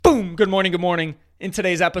Good morning, good morning. In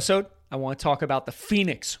today's episode, I want to talk about the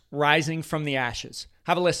phoenix rising from the ashes.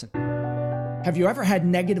 Have a listen. Have you ever had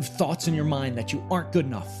negative thoughts in your mind that you aren't good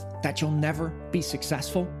enough, that you'll never be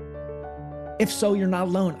successful? If so, you're not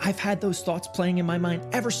alone. I've had those thoughts playing in my mind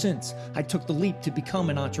ever since I took the leap to become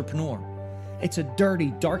an entrepreneur. It's a dirty,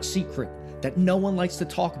 dark secret that no one likes to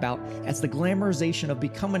talk about, as the glamorization of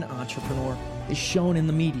becoming an entrepreneur is shown in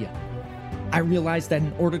the media. I realized that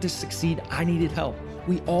in order to succeed, I needed help.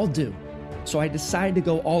 We all do. So I decided to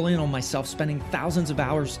go all in on myself, spending thousands of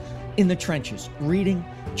hours in the trenches, reading,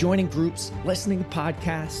 joining groups, listening to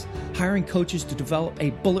podcasts, hiring coaches to develop a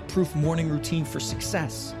bulletproof morning routine for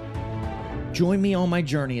success. Join me on my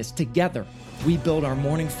journey as together we build our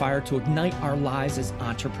morning fire to ignite our lives as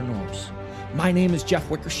entrepreneurs. My name is Jeff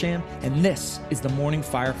Wickersham, and this is the Morning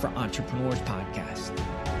Fire for Entrepreneurs podcast.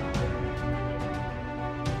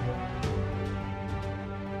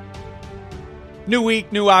 New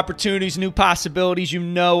week, new opportunities, new possibilities. You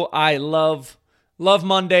know I love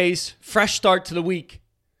Mondays, fresh start to the week.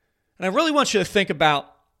 And I really want you to think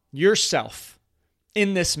about yourself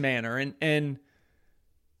in this manner and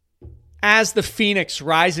as the phoenix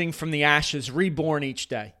rising from the ashes, reborn each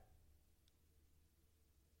day.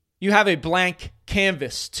 You have a blank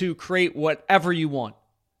canvas to create whatever you want.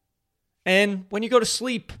 And when you go to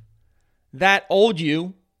sleep, that old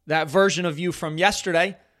you, that version of you from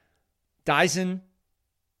yesterday, dies in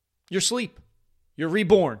your sleep. You're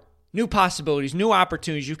reborn. New possibilities, new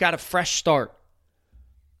opportunities. You've got a fresh start.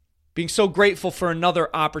 Being so grateful for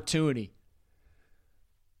another opportunity.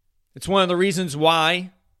 It's one of the reasons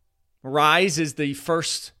why Rise is the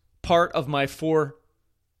first part of my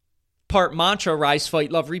 4-part mantra, Rise,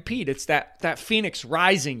 Fight, Love, Repeat. It's that phoenix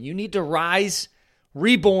rising. You need to rise,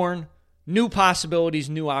 reborn, new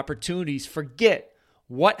possibilities, new opportunities. Forget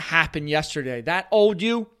what happened yesterday. That old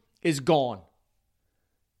you is gone.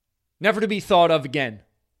 Never to be thought of again.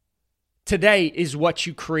 Today is what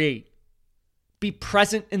you create. Be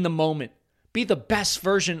present in the moment. Be the best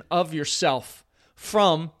version of yourself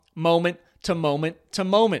from moment to moment to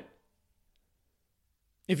moment.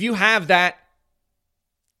 If you have that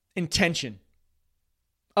intention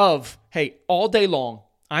of, hey, all day long,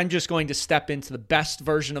 I'm just going to step into the best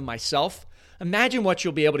version of myself, imagine what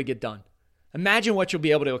you'll be able to get done. Imagine what you'll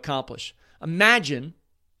be able to accomplish. Imagine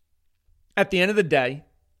at the end of the day,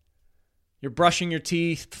 you're brushing your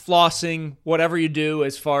teeth, flossing, whatever you do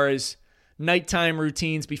as far as nighttime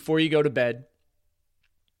routines before you go to bed,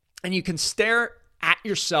 and you can stare at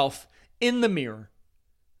yourself in the mirror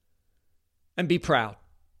and be proud.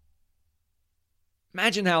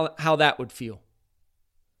 Imagine how that would feel.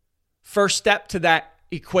 First step to that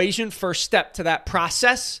equation, first step to that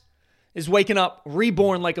process is waking up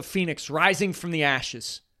reborn like a phoenix, rising from the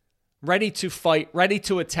ashes, ready to fight, ready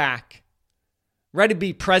to attack, ready to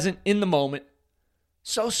be present in the moment.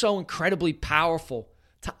 So incredibly powerful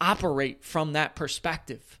to operate from that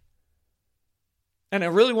perspective. And I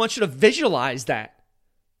really want you to visualize that.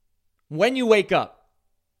 When you wake up,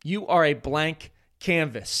 you are a blank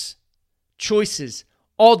canvas. Choices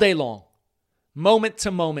all day long, moment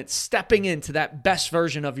to moment, stepping into that best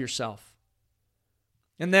version of yourself.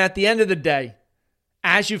 And then at the end of the day,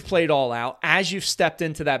 as you've played all out, as you've stepped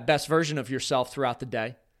into that best version of yourself throughout the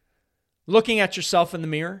day, looking at yourself in the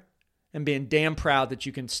mirror and being damn proud that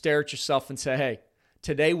you can stare at yourself and say, hey,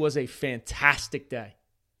 today was a fantastic day.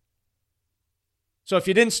 So if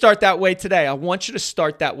you didn't start that way today, I want you to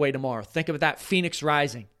start that way tomorrow. Think of that phoenix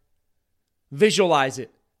rising. Visualize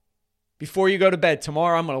it. Before you go to bed,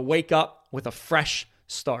 tomorrow I'm going to wake up with a fresh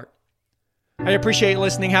start. I appreciate you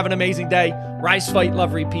listening. Have an amazing day. Rise, fight,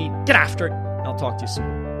 love, repeat. Get after it. I'll talk to you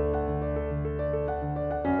soon.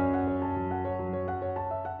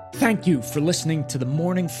 Thank you for listening to the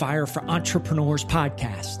Morning Fire for Entrepreneurs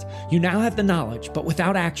podcast. You now have the knowledge, but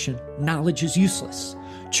without action, knowledge is useless.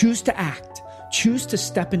 Choose to act. Choose to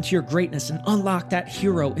step into your greatness and unlock that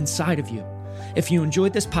hero inside of you. If you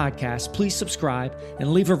enjoyed this podcast, please subscribe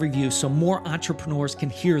and leave a review so more entrepreneurs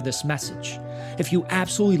can hear this message. If you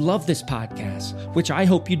absolutely love this podcast, which I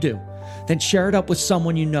hope you do, then share it up with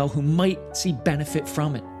someone you know who might see benefit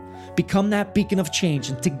from it. Become that beacon of change,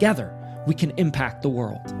 and together we can impact the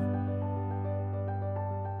world.